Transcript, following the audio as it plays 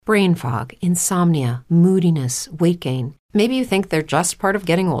Brain fog, insomnia, moodiness, weight gain. Maybe you think they're just part of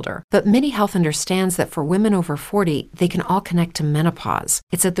getting older, but MIDI Health understands that for women over 40, they can all connect to menopause.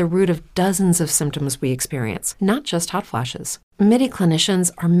 It's at the root of dozens of symptoms we experience, not just hot flashes. MIDI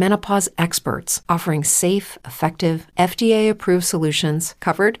clinicians are menopause experts, offering safe, effective, FDA-approved solutions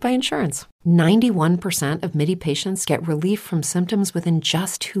covered by insurance. 91% of MIDI patients get relief from symptoms within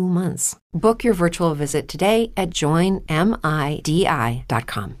just 2 months. Book your virtual visit today at joinmidi.com.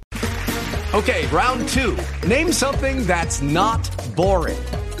 Okay, round two. Name something that's not boring.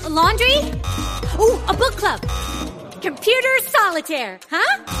 A laundry? Ooh, a book club. Computer solitaire,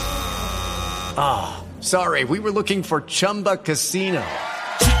 huh? Ah, sorry, we were looking for Chumba Casino.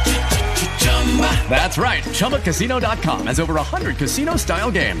 That's right, ChumbaCasino.com has over 100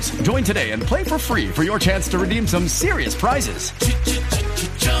 casino-style games. Join today and play for free for your chance to redeem some serious prizes.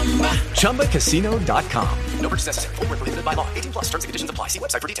 ChumbaCasino.com. No purchase necessary. Void where prohibited by law. 18 plus. Terms and conditions apply. See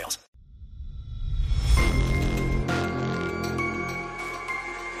website for details.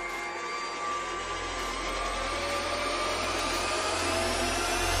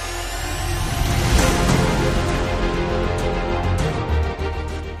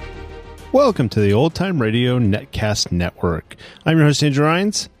 Welcome to the Old Time Radio Netcast Network. I'm your host, Andrew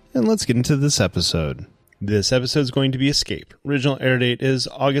Rines, and let's get into this episode. This episode is going to be Escape. Original air date is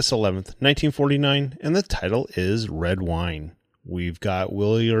August 11th, 1949, and the title is Red Wine. We've got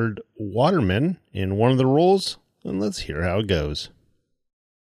Willard Waterman in one of the roles, and let's hear how it goes.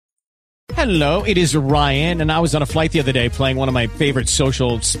 Hello, it is Ryan, and I was on a flight the other day playing one of my favorite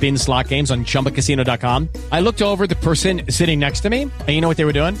social spin slot games on ChumbaCasino.com. I looked over at the person sitting next to me, and you know what they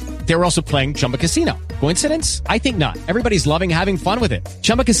were doing? They were also playing Chumba Casino. Coincidence? I think not. Everybody's loving having fun with it.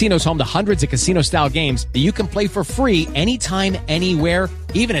 Chumba Casino is home to hundreds of casino-style games that you can play for free anytime, anywhere,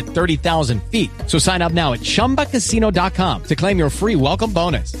 even at 30,000 feet. So sign up now at ChumbaCasino.com to claim your free welcome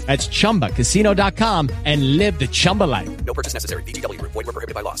bonus. That's ChumbaCasino.com and live the Chumba life. No purchase necessary. VGW. Void where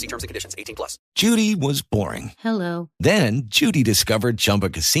prohibited by law. See terms and conditions. 18 plus. Judy was boring. Hello. Then Judy discovered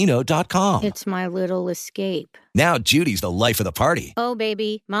ChumbaCasino.com. It's my little escape. Now Judy's the life of the party. Oh,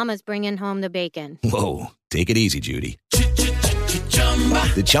 baby, mama's bringing home the bacon. Whoa, take it easy, Judy.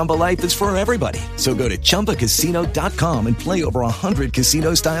 The Chumba life is for everybody. So go to ChumbaCasino.com and play over 100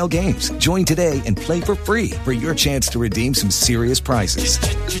 casino-style games. Join today and play for free for your chance to redeem some serious prizes.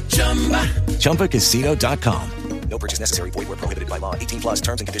 ChumbaCasino.com. No purchase necessary. Void where prohibited by law. 18 plus.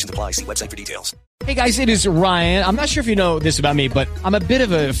 Terms and conditions apply. See website for details. Hey guys, it is Ryan. I'm not sure if you know this about me, but I'm a bit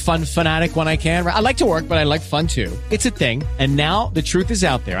of a fun fanatic when I can. I like to work, but I like fun too. It's a thing. And now the truth is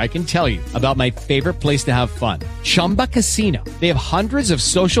out there. I can tell you about my favorite place to have fun. Chumba Casino. They have hundreds of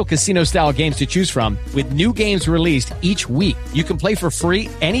social casino style games to choose from with new games released each week. You can play for free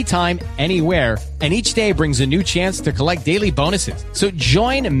anytime, anywhere. And each day brings a new chance to collect daily bonuses. So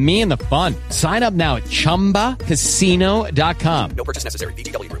join me in the fun. Sign up now at ChumbaCasino.com. No purchase necessary.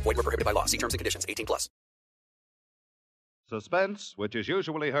 VGW. Void where prohibited by law. See terms and conditions. 18 plus. Suspense, which is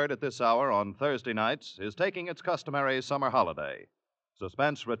usually heard at this hour on Thursday nights, is taking its customary summer holiday.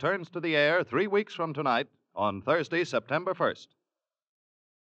 Suspense returns to the air 3 weeks from tonight on Thursday, September 1st.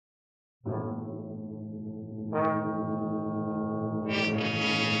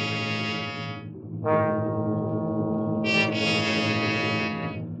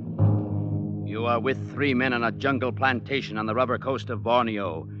 You are with 3 men on a jungle plantation on the rubber coast of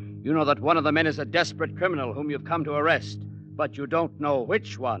Borneo. You know that one of the men is a desperate criminal whom you've come to arrest, but you don't know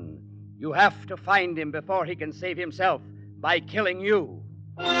which one. You have to find him before he can save himself by killing you.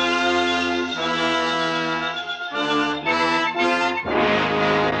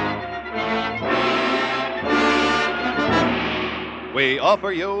 We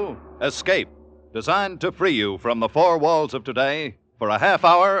offer you Escape, designed to free you from the four walls of today for a half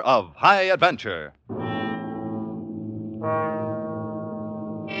hour of high adventure.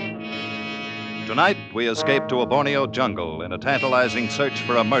 Tonight, we escape to a Borneo jungle in a tantalizing search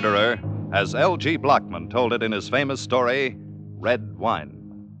for a murderer, as L.G. Blockman told it in his famous story, Red Wine.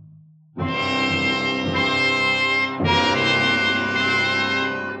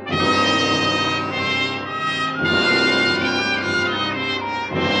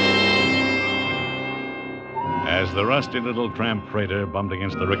 As the rusty little tramp freighter bumped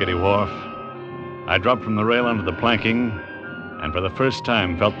against the rickety wharf, I dropped from the rail onto the planking and for the first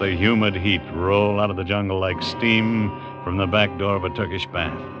time felt the humid heat roll out of the jungle like steam from the back door of a Turkish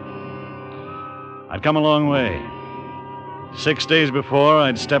bath. I'd come a long way. 6 days before,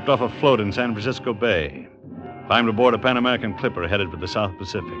 I'd stepped off a float in San Francisco Bay, climbed aboard a Pan American clipper headed for the South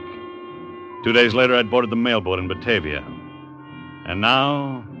Pacific. 2 days later, I'd boarded the mailboat in Batavia. And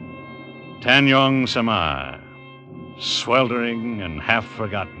now, Tanyong Samar, sweltering and half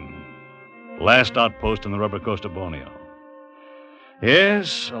forgotten. Last outpost on the rubber coast of Borneo.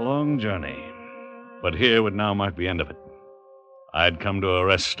 Yes, a long journey. But here would now mark the end of it. I'd come to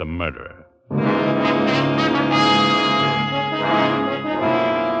arrest a murderer.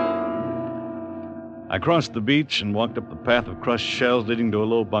 I crossed the beach and walked up the path of crushed shells leading to a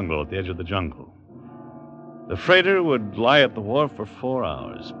low bungalow at the edge of the jungle. The freighter would lie at the wharf for 4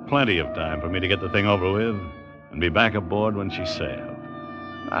 hours. Plenty of time for me to get the thing over with and be back aboard when she sailed.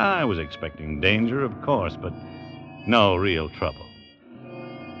 I was expecting danger, of course, but no real trouble.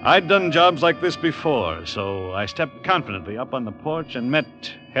 I'd done jobs like this before, so I stepped confidently up on the porch and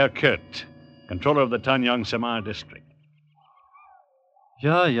met Herr Kurt, controller of the Tanjong Samar district.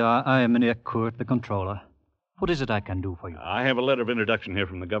 Yeah, I am Meneer Kurt, the controller. What is it I can do for you? I have a letter of introduction here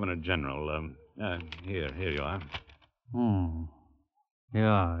from the Governor General. Here you are.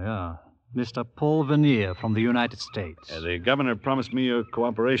 Yeah. Mr. Paul Vernier from the United States. The governor promised me your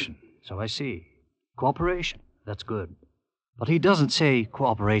cooperation. So I see. Cooperation. That's good. But he doesn't say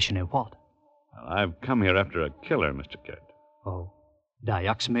cooperation in what? Well, I've come here after a killer, Mr. Kurt. Oh,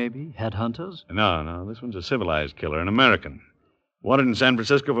 Dayaks maybe? Headhunters? No, this one's a civilized killer, an American. Wanted in San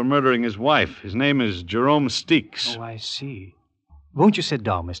Francisco for murdering his wife. His name is Jerome Steeks. Oh, I see. Won't you sit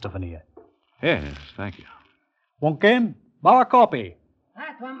down, Mr. Vernier? Yes, thank you. Wonkin, bawa kopi.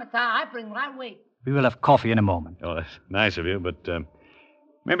 I bring right away. We will have coffee in a moment. Oh, that's nice of you, but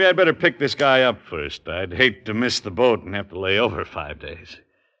maybe I'd better pick this guy up first. I'd hate to miss the boat and have to lay over 5 days.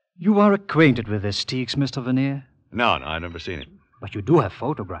 You are acquainted with this Steeks, Mr. Vernier? No, I've never seen him. But you do have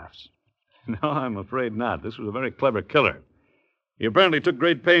photographs. No, I'm afraid not. This was a very clever killer. He apparently took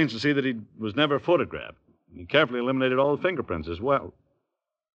great pains to see that he was never photographed. He carefully eliminated all the fingerprints as well.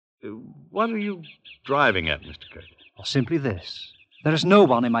 What are you driving at, Mr. Kurt? Well, simply this. There is no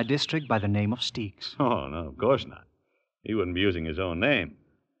one in my district by the name of Steeks. Oh, no, of course not. He wouldn't be using his own name.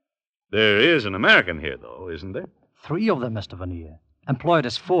 There is an American here, though, isn't there? 3 of them, Mr. Vernier, employed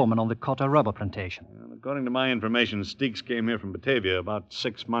as foreman on the Cotta rubber plantation. Well, according to my information, Steeks came here from Batavia about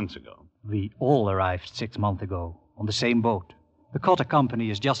 6 months ago. We all arrived 6 months ago on the same boat. The Cotta company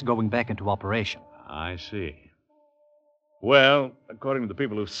is just going back into operation. I see. Well, according to the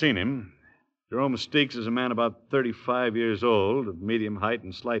people who've seen him, Jerome Steeks is a man about 35 years old, of medium height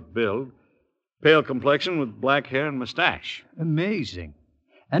and slight build, pale complexion with black hair and mustache. Amazing.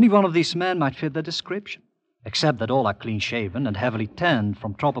 Any one of these men might fit the description, except that all are clean-shaven and heavily tanned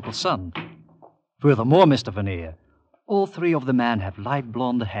from tropical sun. Furthermore, Mr. Vernier, all 3 of the men have light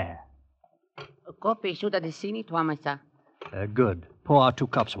blonde hair. Kopi sudah di sini, Tuan Masa. Good. Pour out 2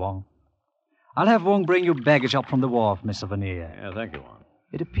 cups, Wong. I'll have Wong bring your baggage up from the wharf, Mr. Vernier. Yeah, thank you, Wong.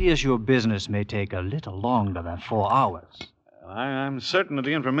 It appears your business may take a little longer than 4 hours. I'm certain of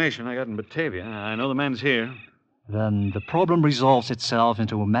the information I got in Batavia. I know the man's here. Then the problem resolves itself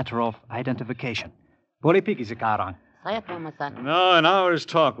into a matter of identification. Boleh pergi sekarang? Saya, Tuan Masa. No, an hour's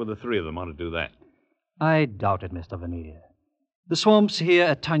talk with the 3 of them ought to do that. I doubt it, Mr. Vernier. The swamps here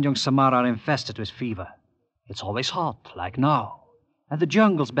at Tanjong Samar are infested with fever. It's always hot, like now. And the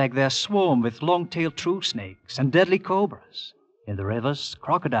jungles back there swarm with long-tailed true snakes and deadly cobras. In the rivers,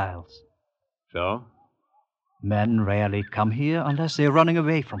 crocodiles. So? Men rarely come here unless they're running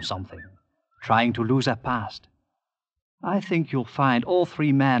away from something, trying to lose their past. I think you'll find all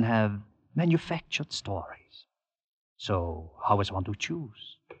 3 men have manufactured stories. So, how is one to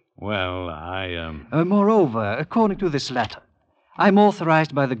choose? Well, Moreover, according to this letter, I'm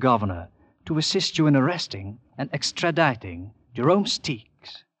authorized by the governor to assist you in arresting and extraditing Jerome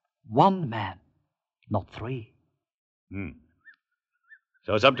Steeks. 1 man, not 3.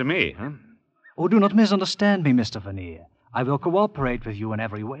 So it's up to me, huh? Oh, do not misunderstand me, Mr. Vernier. I will cooperate with you in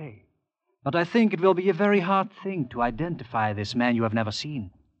every way. But I think it will be a very hard thing to identify this man you have never seen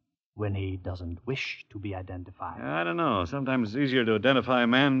when he doesn't wish to be identified. I don't know. Sometimes it's easier to identify a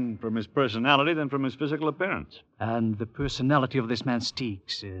man from his personality than from his physical appearance. And the personality of this man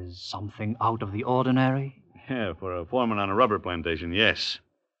Steeks is something out of the ordinary? Yeah, for a foreman on a rubber plantation, yes.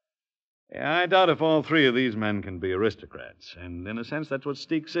 Yeah, I doubt if all 3 of these men can be aristocrats. And in a sense, that's what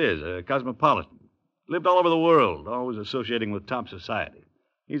Steeks is, a cosmopolitan. Lived all over the world, always associating with top society.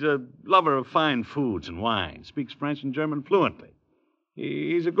 He's a lover of fine foods and wine, speaks French and German fluently.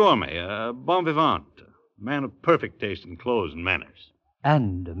 He's a gourmet, a bon vivant, a man of perfect taste in clothes and manners.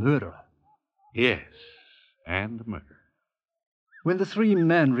 And a murderer. Yes, and a murderer. When the 3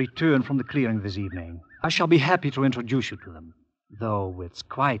 men return from the clearing this evening, I shall be happy to introduce you to them, though it's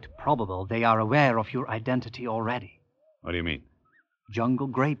quite probable they are aware of your identity already. What do you mean? Jungle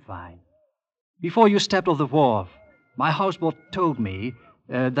grapevine. Before you stepped off the wharf, my houseboat told me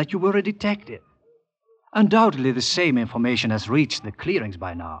that you were a detective. Undoubtedly the same information has reached the clearings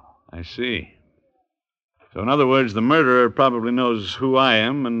by now. I see. So in other words, the murderer probably knows who I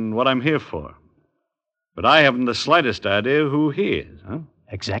am and what I'm here for. But I haven't the slightest idea who he is, huh?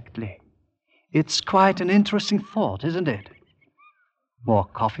 Exactly. It's quite an interesting thought, isn't it? More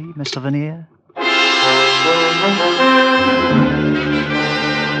coffee, Mr. Vernier?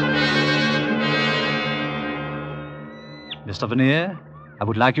 Mr. Vernier, I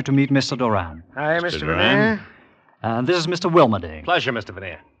would like you to meet Mr. Doran. Hi, Mr. Vernier. And this is Mr. Wilmerding. Pleasure, Mr.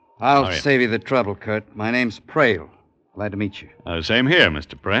 Vernier. I'll save you the trouble, Kurt. My name's Prail. Glad to meet you. Same here,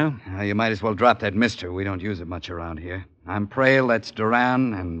 Mr. Prail. You might as well drop that mister. We don't use it much around here. I'm Prail, that's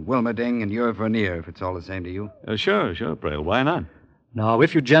Duran, and Wilmerding, and you're Vernier, if it's all the same to you. Sure, Prail. Why not? Now,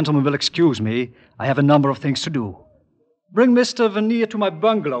 if you gentlemen will excuse me, I have a number of things to do. Bring Mr. Vernier to my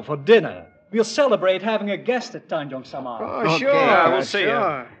bungalow for dinner. We'll celebrate having a guest at Tanjong Samar. Oh, sure. We'll see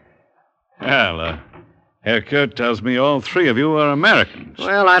you. Well, Herr Kurt tells me all three of you are Americans.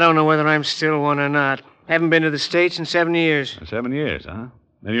 Well, I don't know whether I'm still one or not. Haven't been to the States in 7 years. 7 years, huh?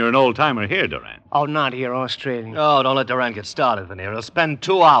 Then you're an old-timer here, Duran. Oh, not here, Australian. Oh, don't let Duran get started, Vernier. He'll spend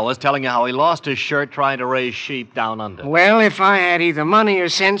 2 hours telling you how he lost his shirt trying to raise sheep down under. Well, if I had either money or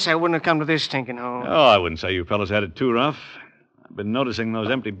sense, I wouldn't have come to this stinking hole. Oh, I wouldn't say you fellas had it too rough. I've been noticing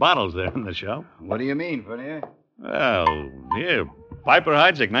those empty bottles there on the shelf. What do you mean, Vernier? Well, here, Piper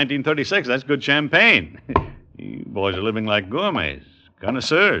Heidsieck, 1936. That's good champagne. You boys are living like gourmets,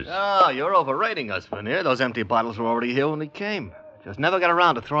 connoisseurs. Oh, you're overrating us, Vernier. Those empty bottles were already here when he came. Just never got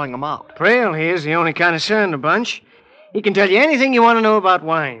around to throwing them out. Prail here's the only connoisseur in the bunch. He can tell you anything you want to know about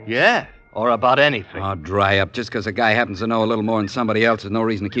wine. Yeah, or about anything. Oh, dry up. Just because a guy happens to know a little more than somebody else, there's no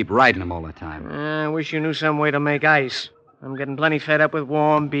reason to keep riding him all the time. I wish you knew some way to make ice. I'm getting plenty fed up with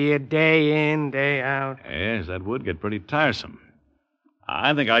warm beer day in, day out. Yes, that would get pretty tiresome.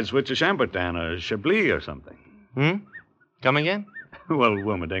 I think I'd switch to Chambertin or Chablis or something. Come again? Well,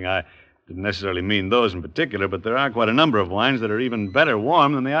 Wilmerding, I didn't necessarily mean those in particular, but there are quite a number of wines that are even better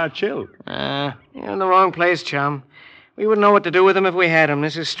warm than they are chilled. You're in the wrong place, chum. We wouldn't know what to do with them if we had them.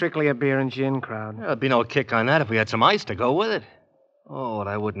 This is strictly a beer and gin crowd. There'd be no kick on that if we had some ice to go with it. Oh, what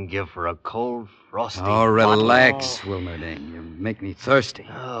I wouldn't give for a cold, frosty... Oh, relax, Wilmerding. You make me thirsty.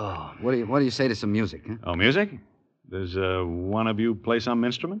 Oh. What do you say to some music, huh? Oh, music? Does one of you play some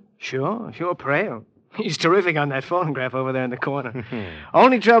instrument? Sure, Prail. He's terrific on that phonograph over there in the corner.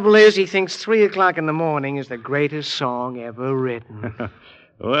 Only trouble is he thinks 3 o'clock in the morning is the greatest song ever written.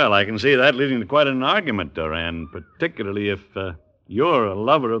 Well, I can see that leading to quite an argument, Duran, particularly if you're a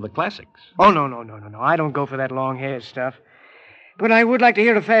lover of the classics. Oh, no. I don't go for that long-haired stuff. But I would like to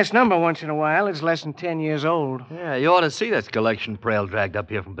hear a fast number once in a while. It's less than 10 years old. Yeah, you ought to see this collection Prail dragged up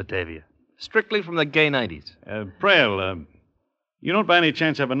here from Batavia. Strictly from the gay 90s. Prail, you don't by any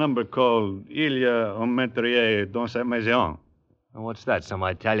chance have a number called Il y a un meurtrier dans sa maison? What's that, some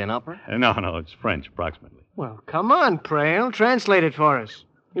Italian opera? No, it's French, approximately. Well, come on, Prail. Translate it for us.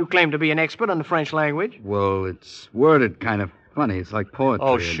 You claim to be an expert on the French language. Well, it's worded kind of funny. It's like poetry.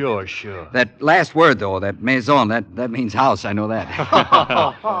 Oh, sure. That last word, though, that maison, that means house. I know that.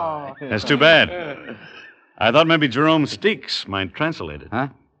 That's too bad. I thought maybe Jerome Steeks might translate it. Huh?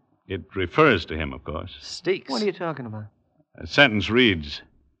 It refers to him, of course. Steeks? What are you talking about? A sentence reads,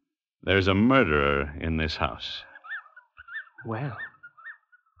 "There's a murderer in this house." Well,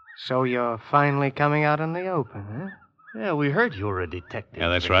 so you're finally coming out in the open, huh? Yeah, we heard you were a detective. Yeah,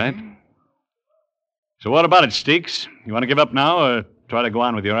 that's right. So what about it, Steeks? You want to give up now or try to go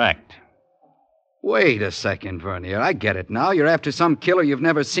on with your act? Wait a second, Vernier. I get it now. You're after some killer you've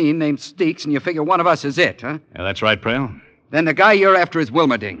never seen named Steeks, and you figure one of us is it, huh? Yeah, that's right, Prail. Then the guy you're after is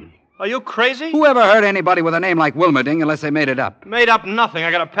Wilmerding. Are you crazy? Who ever heard anybody with a name like Wilmerding unless they made it up? Made up nothing.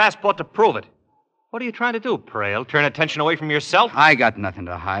 I got a passport to prove it. What are you trying to do, Prail? Turn attention away from yourself? I got nothing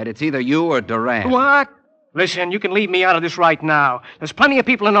to hide. It's either you or Duran. What? Listen, you can leave me out of this right now. There's plenty of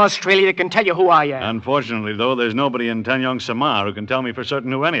people in Australia that can tell you who I am. Unfortunately, though, there's nobody in Tanjong Samar who can tell me for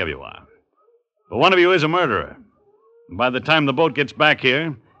certain who any of you are. But one of you is a murderer. And by the time the boat gets back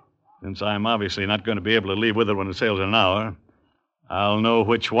here, since I'm obviously not going to be able to leave with it when it sails in an hour, I'll know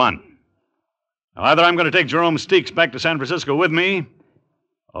which one. Now, either I'm going to take Jerome Steeks back to San Francisco with me,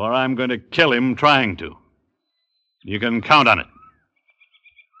 or I'm going to kill him trying to. You can count on it.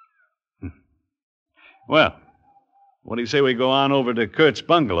 Well, what do you say we go on over to Kurt's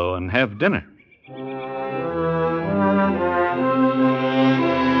bungalow and have dinner?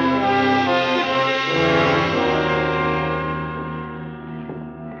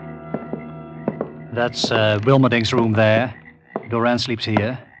 That's Wilmerding's room there. Duran sleeps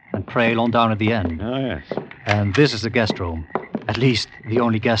here, and Prail on down at the end. Oh, yes. And this is the guest room. At least, the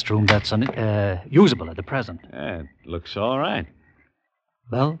only guest room that's usable at the present. Yeah, it looks all right.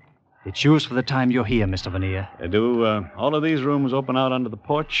 Well, it's used for the time you're here, Mr. Veneer. Do all of these rooms open out onto the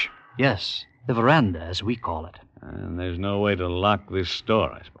porch? Yes, the veranda, as we call it. And there's no way to lock this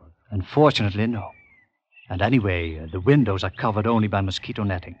door, I suppose. Unfortunately, no. And anyway, the windows are covered only by mosquito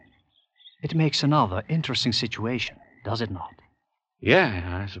netting. It makes another interesting situation, does it not?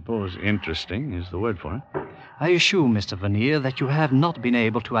 Yeah, I suppose interesting is the word for it. I assure Mr. Veneer that you have not been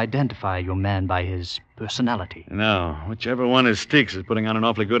able to identify your man by his personality. No, whichever one is Steeks is putting on an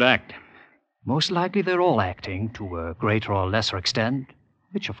awfully good act. Most likely they're all acting to a greater or lesser extent,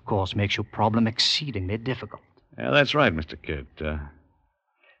 which of course makes your problem exceedingly difficult. Yeah, that's right, Mr. Kidd.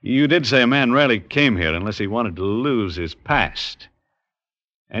 You did say a man rarely came here unless he wanted to lose his past.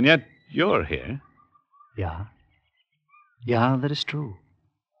 And yet you're here. Yeah. Yeah, that is true.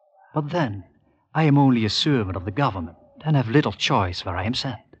 But then, I am only a servant of the government and have little choice where I am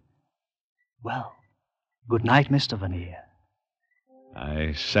sent. Well, good night, Mr. Veneer.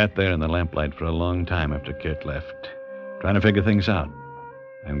 I sat there in the lamplight for a long time after Kurt left, trying to figure things out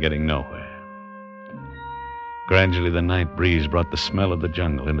and getting nowhere. Gradually, the night breeze brought the smell of the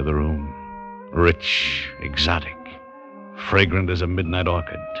jungle into the room. Rich, exotic, fragrant as a midnight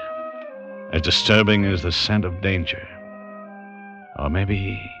orchid, as disturbing as the scent of danger. Or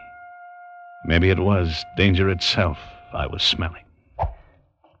maybe it was danger itself I was smelling.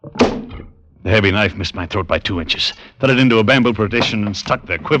 The heavy knife missed my throat by 2 inches, thudded into a bamboo partition and stuck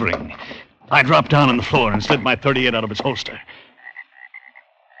there, quivering. I dropped down on the floor and slid my .38 out of its holster.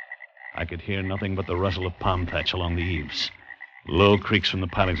 I could hear nothing but the rustle of palm thatch along the eaves, low creaks from the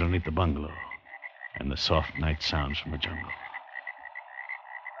pilings underneath the bungalow, and the soft night sounds from the jungle.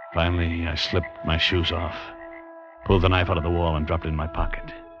 Finally, I slipped my shoes off, pulled the knife out of the wall and dropped it in my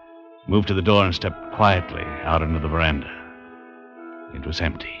pocket, moved to the door and stepped quietly out into the veranda. It was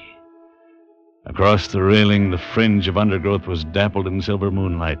empty. Across the railing, the fringe of undergrowth was dappled in silver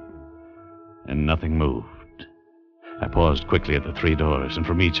moonlight, and nothing moved. I paused quickly at the 3 doors, and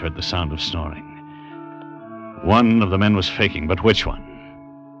from each heard the sound of snoring. One of the men was faking, but which one?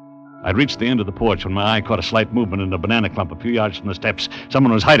 I'd reached the end of the porch when my eye caught a slight movement in a banana clump a few yards from the steps.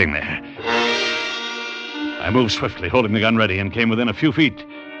 Someone was hiding there. I moved swiftly, holding the gun ready, and came within a few feet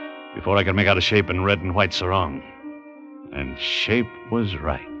before I could make out a shape in red and white sarong. And shape was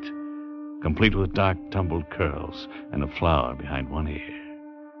right, complete with dark, tumbled curls and a flower behind one ear.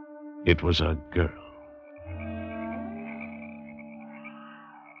 It was a girl.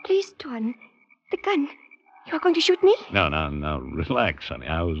 Please, Tuan, the gun. You are going to shoot me? No, relax, honey.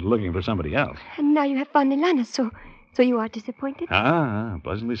 I was looking for somebody else. And now you have found Nilana, so you are disappointed?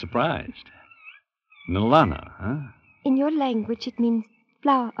 Pleasantly surprised. Nilana, huh? In your language, it means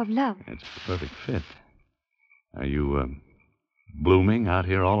flower of love. It's the perfect fit. Are you, blooming out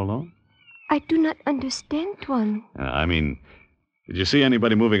here all alone? I do not understand, Tuan. Did you see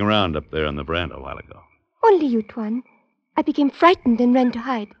anybody moving around up there on the veranda a while ago? Only you, Tuan. I became frightened and ran to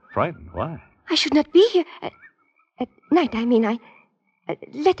hide. Frightened? Why? I should not be here. At night,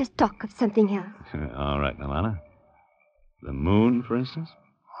 let us talk of something else. All right, Nilana. The moon, for instance?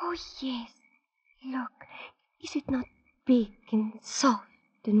 Oh, yes. Look, is it not big and soft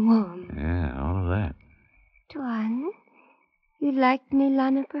and warm? Yeah, all of that. Tuan, you like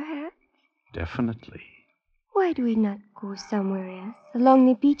Nilana, perhaps? Definitely. Why do we not go somewhere else? Along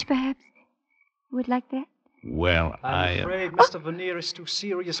the beach, perhaps? You would like that? Well, I'm afraid Mr. Veneer is too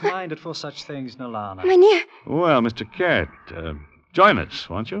serious-minded for such things, Nilana. Veneer! Well, Mr. Kurt, join us,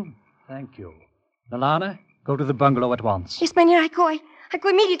 won't you? Thank you. Nilana, go to the bungalow at once. Yes, Veneer, I go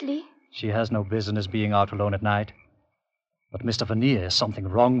immediately. She has no business being out alone at night. But, Mr. Veneer, is something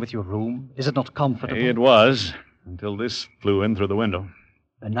wrong with your room? Is it not comfortable? It was, until this flew in through the window.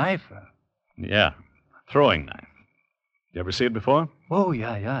 A knife? Yeah, a throwing knife. You ever see it before? Oh,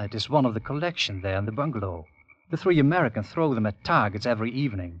 yeah. It is one of the collection there in the bungalow. The 3 Americans throw them at targets every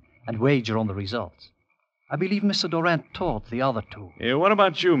evening and wager on the results. I believe Mr. Durant taught the other 2. What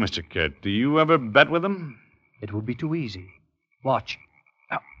about you, Mr. Kurt? Do you ever bet with them? It would be too easy. Watch.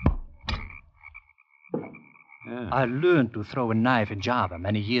 Yeah. I learned to throw a knife in Java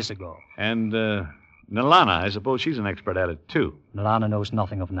many years ago. And, Nilana, I suppose she's an expert at it, too. Nilana knows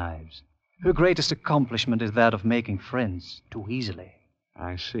nothing of knives. Her greatest accomplishment is that of making friends too easily.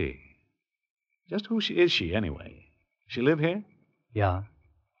 I see. Just who is she, anyway? She live here? Yeah,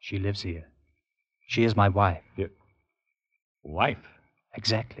 she lives here. She is my wife. Your wife?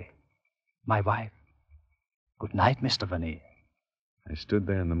 Exactly. My wife. Good night, Mr. Veneer. I stood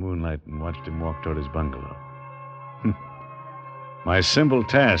there in the moonlight and watched him walk toward his bungalow. My simple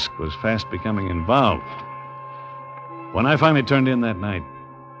task was fast becoming involved. When I finally turned in that night,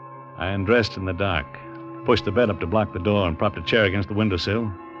 I undressed in the dark, pushed the bed up to block the door, and propped a chair against the windowsill,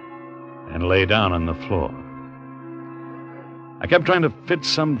 and lay down on the floor. I kept trying to fit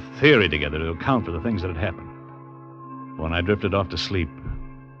some theory together to account for the things that had happened. When I drifted off to sleep,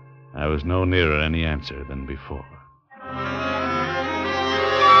 I was no nearer any answer than before.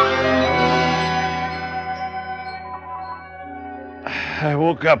 I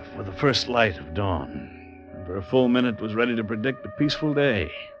woke up with the first light of dawn, and for a full minute was ready to predict a peaceful day.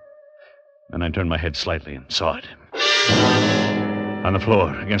 Then I turned my head slightly and saw it. On the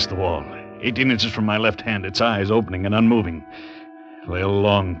floor, against the wall, 18 inches from my left hand, its eyes opening and unmoving, lay a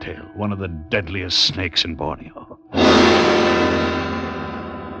long-tail, one of the deadliest snakes in Borneo.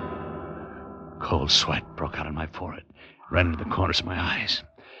 Cold sweat broke out on my forehead, ran into the corners of my eyes.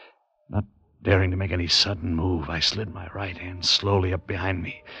 Not daring to make any sudden move, I slid my right hand slowly up behind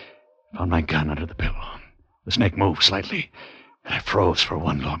me, found my gun under the pillow. The snake moved slightly, and I froze for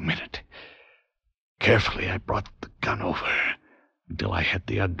 1 long minute. Carefully, I brought the gun over until I had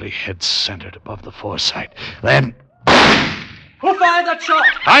the ugly head centered above the foresight. Then... Who fired that shot?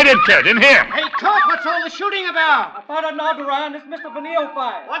 I did, Kurt, in here. Hey, Cook, what's all the shooting about? I found out now, Duran. It's Mr. Vanille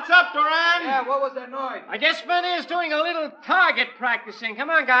fired. What's up, Duran? Yeah, what was that noise? I guess Vanille's doing a little target practicing. Come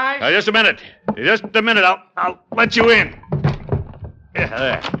on, guys. Now, just a minute. Just a minute. I'll let you in. Yeah,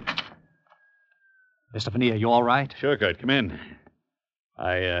 there. Mr. Vanille, you all right? Sure, Kurt. Come in.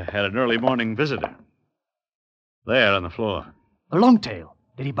 I had an early morning visitor. There on the floor. A long-tail.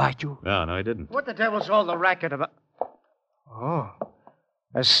 Did he bite you? No, he didn't. What the devil's all the racket about? Oh,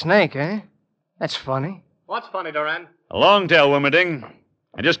 a snake, eh? That's funny. What's funny, Duran? A long-tail, Wilmerding.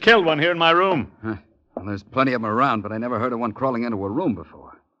 I just killed one here in my room. Huh. Well, there's plenty of them around, but I never heard of one crawling into a room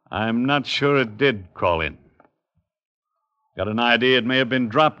before. I'm not sure it did crawl in. Got an idea it may have been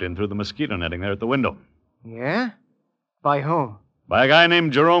dropped in through the mosquito netting there at the window. Yeah? By whom? By a guy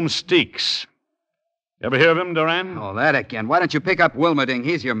named Jerome Steeks. You ever hear of him, Duran? Oh, that again. Why don't you pick up Wilmerding?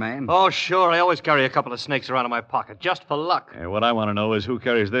 He's your man. Oh, sure. I always carry a couple of snakes around in my pocket, just for luck. Hey, what I want to know is who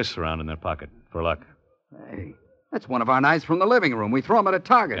carries this around in their pocket, for luck. Hey, that's one of our knives from the living room. We throw them at a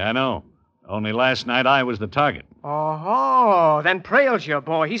target. Yeah, I know. Only last night I was the target. Oh, then Prail's your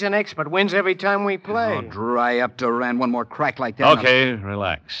boy. He's an expert. Wins every time we play. Oh, dry up, Duran. One more crack like that. Okay,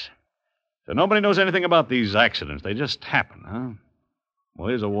 relax. So nobody knows anything about these accidents. They just happen, huh? Well,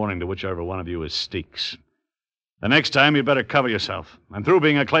 here's a warning to whichever one of you is Steeks. The next time, you better cover yourself. I'm through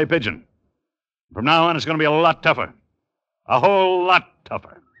being a clay pigeon. From now on, it's going to be a lot tougher. A whole lot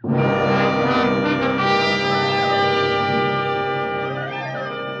tougher.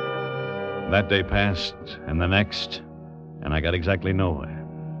 That day passed, and the next, and I got exactly nowhere.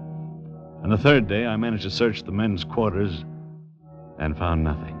 And the third day, I managed to search the men's quarters and found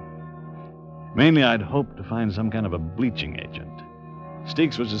nothing. Mainly, I'd hoped to find some kind of a bleaching agent.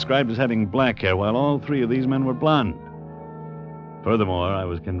 Steeks was described as having black hair, while all 3 of these men were blonde. Furthermore, I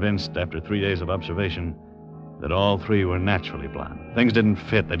was convinced after 3 days of observation that all 3 were naturally blonde. Things didn't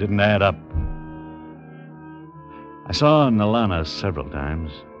fit. They didn't add up. I saw Nalana several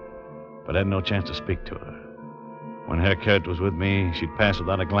times, but had no chance to speak to her. When Herr Kurt was with me, she'd pass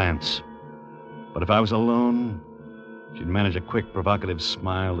without a glance. But if I was alone, she'd manage a quick, provocative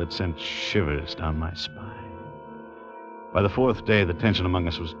smile that sent shivers down my spine. By the 4th day, the tension among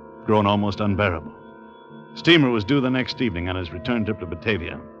us was grown almost unbearable. Steamer was due the next evening on his return trip to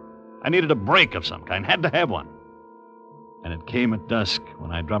Batavia. I needed a break of some kind, had to have one. And it came at dusk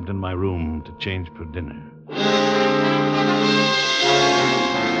when I dropped in my room to change for dinner.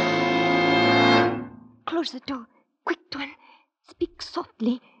 Close the door. Quick, Tuan. Speak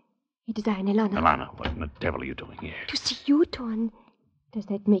softly. It is I, Nalana. Nalana, what in the devil are you doing here? To see you, Tuan. Does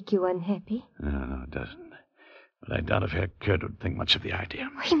that make you unhappy? No, it doesn't. But I doubt if Herr Kurt would think much of the idea.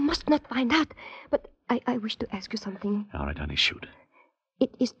 He must not find out. But I wish to ask you something. All right, honey, shoot.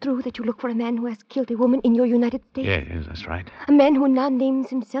 It is true that you look for a man who has killed a woman in your United States? Yes, that's right. A man who now names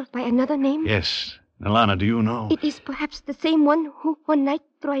himself by another name? Yes. Nalana, do you know? It is perhaps the same one who one night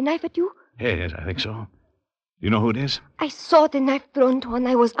threw a knife at you? Yes, I think so. Do you know who it is? I saw the knife thrown, Tuan.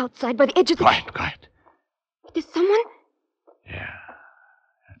 I was outside by the edge of the... Quiet. It is someone? Yeah,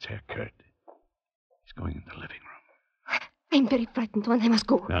 that's Herr Kurt. He's going in the living room. I'm very frightened, Tuan. I must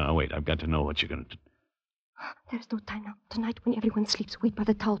go. No, wait. I've got to know what you're going to do. There is no time now. Tonight, when everyone sleeps, wait by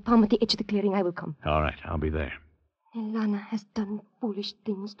the towel palm at the edge of the clearing. I will come. All right, I'll be there. Elana has done foolish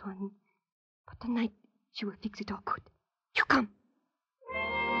things, Tuan. But tonight, she will fix it all good. You come.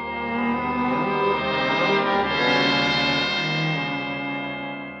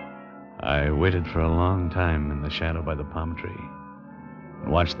 I waited for a long time in the shadow by the palm tree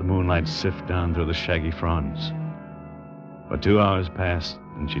and watched the moonlight sift down through the shaggy fronds. But 2 hours passed,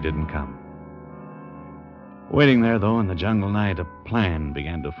 and she didn't come. Waiting there, though, in the jungle night, a plan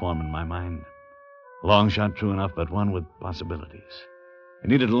began to form in my mind. A long shot, true enough, but one with possibilities. It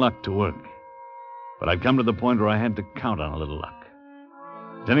needed luck to work. But I'd come to the point where I had to count on a little luck.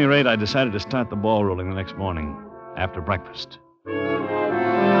 At any rate, I decided to start the ball rolling the next morning, after breakfast.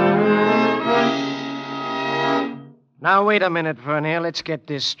 Now, wait a minute, Vernier. Let's get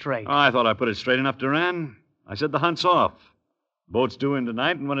this straight. Oh, I thought I put it straight enough, Duran. I said the hunt's off. Boat's due in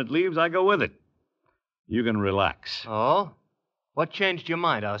tonight, and when it leaves, I go with it. You can relax. Oh? What changed your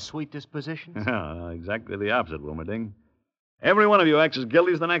mind? Our sweet dispositions? Exactly the opposite, Wilmerding. Every one of you acts as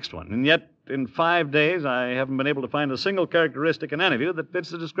guilty as the next one, and yet in 5 days I haven't been able to find a single characteristic in any of you that fits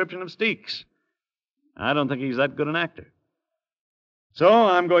the description of Steeks. I don't think he's that good an actor. So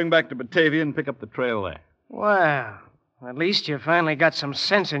I'm going back to Batavia and pick up the trail there. Well, at least you finally got some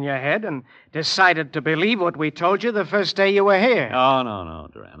sense in your head and decided to believe what we told you the first day you were here. Oh, no,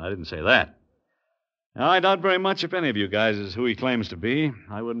 Duran. I didn't say that. Now, I doubt very much if any of you guys is who he claims to be.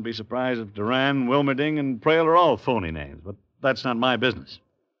 I wouldn't be surprised if Duran, Wilmerding, and Prail are all phony names, but that's not my business.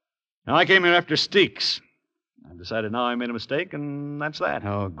 Now, I came here after Steeks. I decided now I made a mistake, and that's that.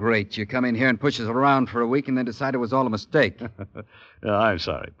 Oh, great. You come in here and push us around for a week and then decide it was all a mistake. I'm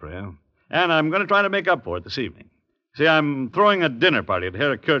sorry, Prail. And I'm going to try to make up for it this evening. See, I'm throwing a dinner party at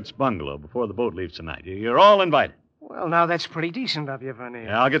Herr Kurt's bungalow before the boat leaves tonight. You're all invited. Well, now, that's pretty decent of you, Vernier.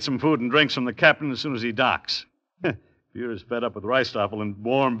 Yeah, I'll get some food and drinks from the captain as soon as he docks. If you're as fed up with Ricestoffel and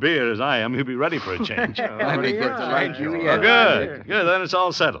warm beer as I am, he'll be ready for a change. Let me get to like you. Good. Then it's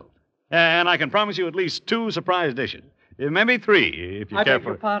all settled. And I can promise you at least 2 surprise dishes. Maybe 3, if you I care beg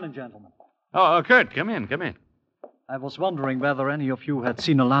for your pardon, gentlemen. Oh, Kurt, come in. I was wondering whether any of you had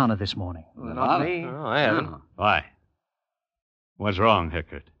seen Alana this morning. Not me. Oh, I haven't. Why? What's wrong,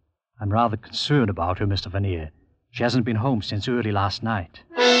 Kurt? I'm rather concerned about her, Mr. Vernier. She hasn't been home since early last night.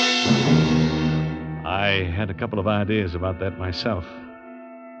 I had a couple of ideas about that myself.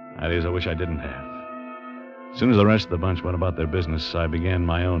 Ideas I wish I didn't have. As soon as the rest of the bunch went about their business, I began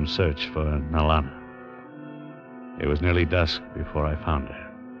my own search for Nalana. It was nearly dusk before I found her.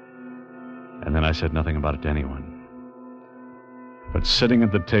 And then I said nothing about it to anyone. But sitting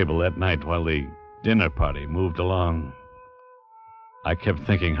at the table that night while the dinner party moved along, I kept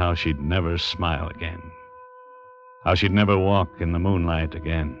thinking how she'd never smile again. How she'd never walk in the moonlight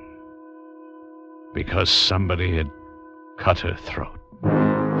again. Because somebody had cut her throat.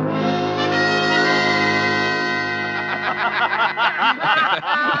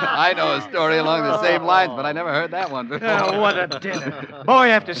 I know a story along the same lines, but I never heard that one before. Oh, what a dinner. Boy,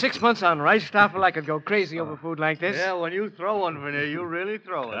 after 6 months on Ricestoffel, I could go crazy over food like this. Yeah, when you throw one, Vernier, you really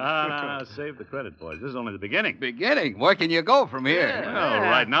throw it. No, save the credit, boys. This is only the beginning. Beginning? Where can you go from here? Well,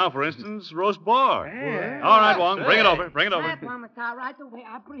 right now, for instance, roast boar. Yeah. All right, Wong, bring it over. That Mama Sa, right away.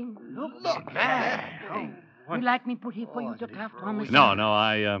 I bring. Look. You like me put here for you to carve, Thomas? No,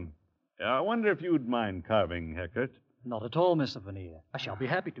 I wonder if you'd mind carving, Kurt. Not at all, Mr. Vernier. I shall be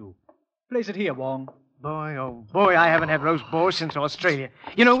happy to. Place it here, Wong. Boy, oh boy, I haven't had roast boar since Australia.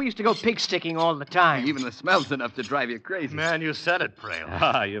 You know, we used to go pig sticking all the time. Even the smell's enough to drive you crazy. Man, you said it, Prail.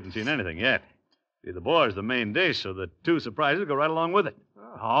 You haven't seen anything yet. See, the boar's the main dish, so the 2 surprises go right along with it.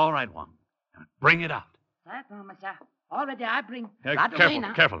 All right, Wong. Now, bring it out. That Mama Sa. Already I bring. Right away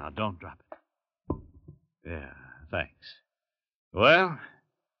now. Careful now. Don't drop it. Yeah, thanks. Well,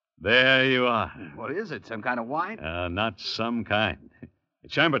 there you are. What is it? Some kind of wine? Not some kind.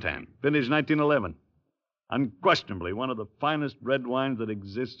 It's Chambertin, vintage 1911. Unquestionably one of the finest red wines that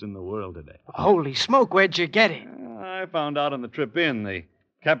exists in the world today. Holy smoke, where'd you get it? I found out on the trip in. The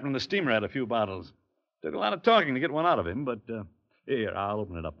captain of the steamer had a few bottles. Took a lot of talking to get one out of him, but here, I'll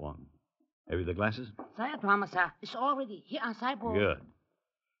open it up one. Have you the glasses? Say it, Mama Sa. It's already here on sideboard. Good.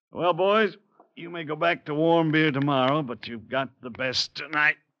 Well, boys, you may go back to warm beer tomorrow, but you've got the best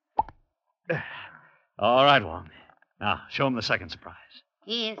tonight. All right, Wong. Now, show him the second surprise.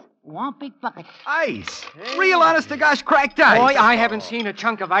 Here's one big bucket. Ice. Hey. Real honest-to-gosh cracked ice. Boy, I haven't seen a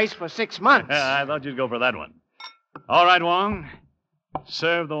chunk of ice for 6 months. I thought you'd go for that one. All right, Wong.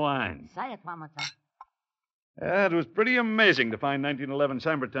 Serve the wine. Say it, Mama Sa. It was pretty amazing to find 1911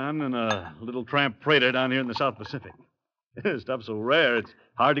 Samberton in a little tramp freighter down here in the South Pacific. Stuff's so rare, it's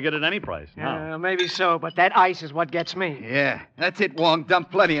hard to get at any price now. Maybe so, but that ice is what gets me. Yeah, that's it, Wong.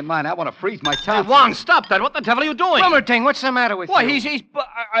 Dump plenty in mine. I want to freeze my top. Hey, Wong, stop that. What the devil are you doing? Wilmerding, what's the matter with you? Why, he's...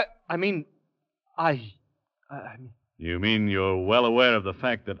 I mean... You mean you're well aware of the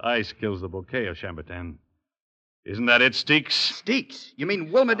fact that ice kills the bouquet of Chambertin? Isn't that it, Steeks? Steeks? You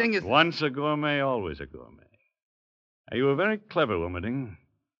mean Wilmerding is... Once a gourmet, always a gourmet. You were very clever, Wilmerding.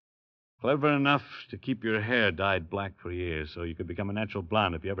 Clever enough to keep your hair dyed black for years so you could become a natural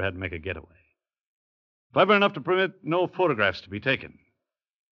blonde if you ever had to make a getaway. Clever enough to permit no photographs to be taken.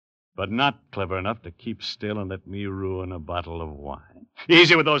 But not clever enough to keep still and let me ruin a bottle of wine.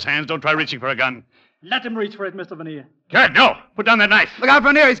 Easy with those hands. Don't try reaching for a gun. Let him reach for it, Mr. Veneer. Good, no. Put down that knife. Look out,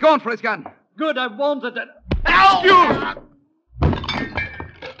 Veneer. He's going for his gun. Good, I wanted it. Ow!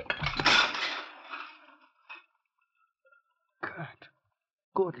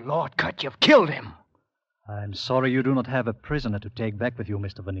 Good Lord, Kurt, you've killed him. I'm sorry you do not have a prisoner to take back with you,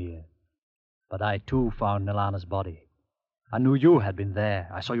 Mr. Veneer. But I, too, found Nilana's body. I knew you had been there.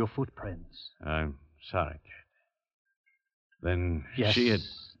 I saw your footprints. I'm sorry, Kurt. Then yes, she had...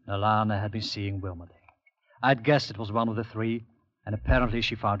 Nilana had been seeing Wilmerding. I'd guessed it was one of the three, and apparently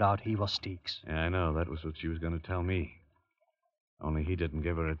she found out he was Steeks. Yeah, I know. That was what she was going to tell me. Only he didn't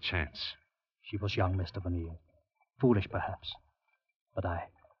give her a chance. She was young, Mr. Veneer. Foolish, perhaps. But I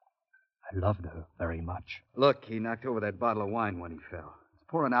loved her very much. Look, he knocked over that bottle of wine when he fell. It's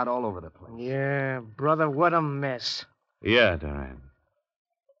pouring out all over the place. Yeah, brother, what a mess. Yeah, Duran.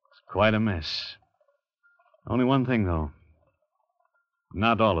 It's quite a mess. Only one thing, though.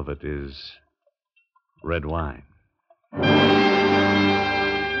 Not all of it is red wine.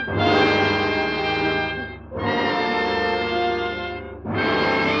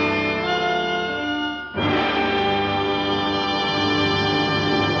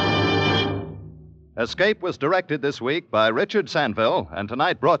 Escape was directed this week by Richard Sanville, and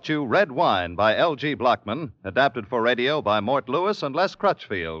tonight brought you Red Wine by L.G. Blockman, adapted for radio by Mort Lewis and Les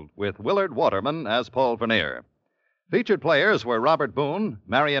Crutchfield, with Willard Waterman as Paul Vernier. Featured players were Robert Boone,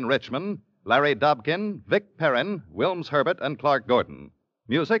 Marion Richmond, Larry Dobkin, Vic Perrin, Wilms Herbert, and Clark Gordon.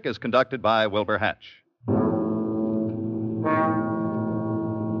 Music is conducted by Wilbur Hatch.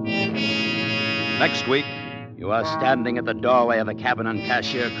 Next week, you are standing at the doorway of a cabin on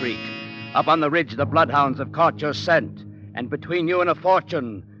Cashier Creek. Up on the ridge, the bloodhounds have caught your scent. And between you and a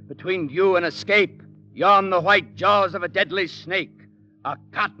fortune, between you and escape, yawn the white jaws of a deadly snake, a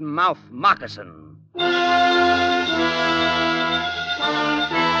cottonmouth moccasin.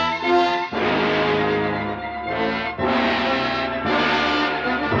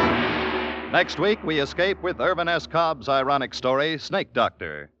 Next week, we escape with Irvin S. Cobb's ironic story, Snake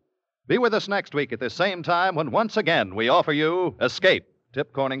Doctor. Be with us next week at this same time when once again we offer you Escape.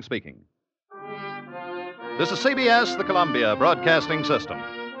 Tip Corning speaking. This is CBS, the Columbia Broadcasting System.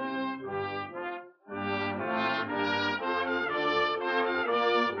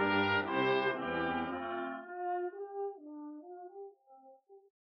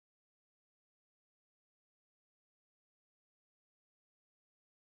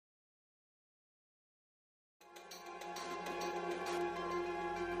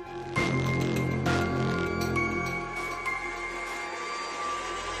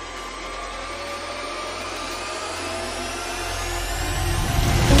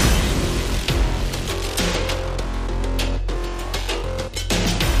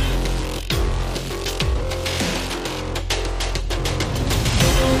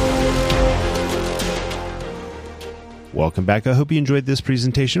 Welcome back. I hope you enjoyed this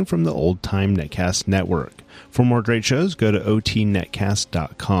presentation from the Old Time Netcast Network. For more great shows, go to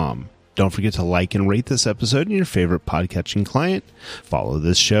otnetcast.com. Don't forget to like and rate this episode in your favorite podcatching client. Follow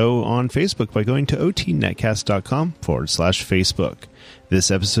this show on Facebook by going to otnetcast.com/Facebook.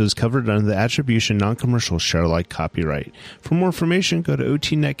 This episode is covered under the Attribution Non-Commercial Share-alike copyright. For more information, go to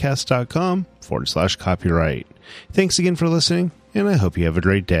otnetcast.com/copyright. Thanks again for listening, and I hope you have a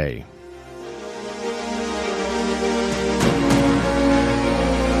great day.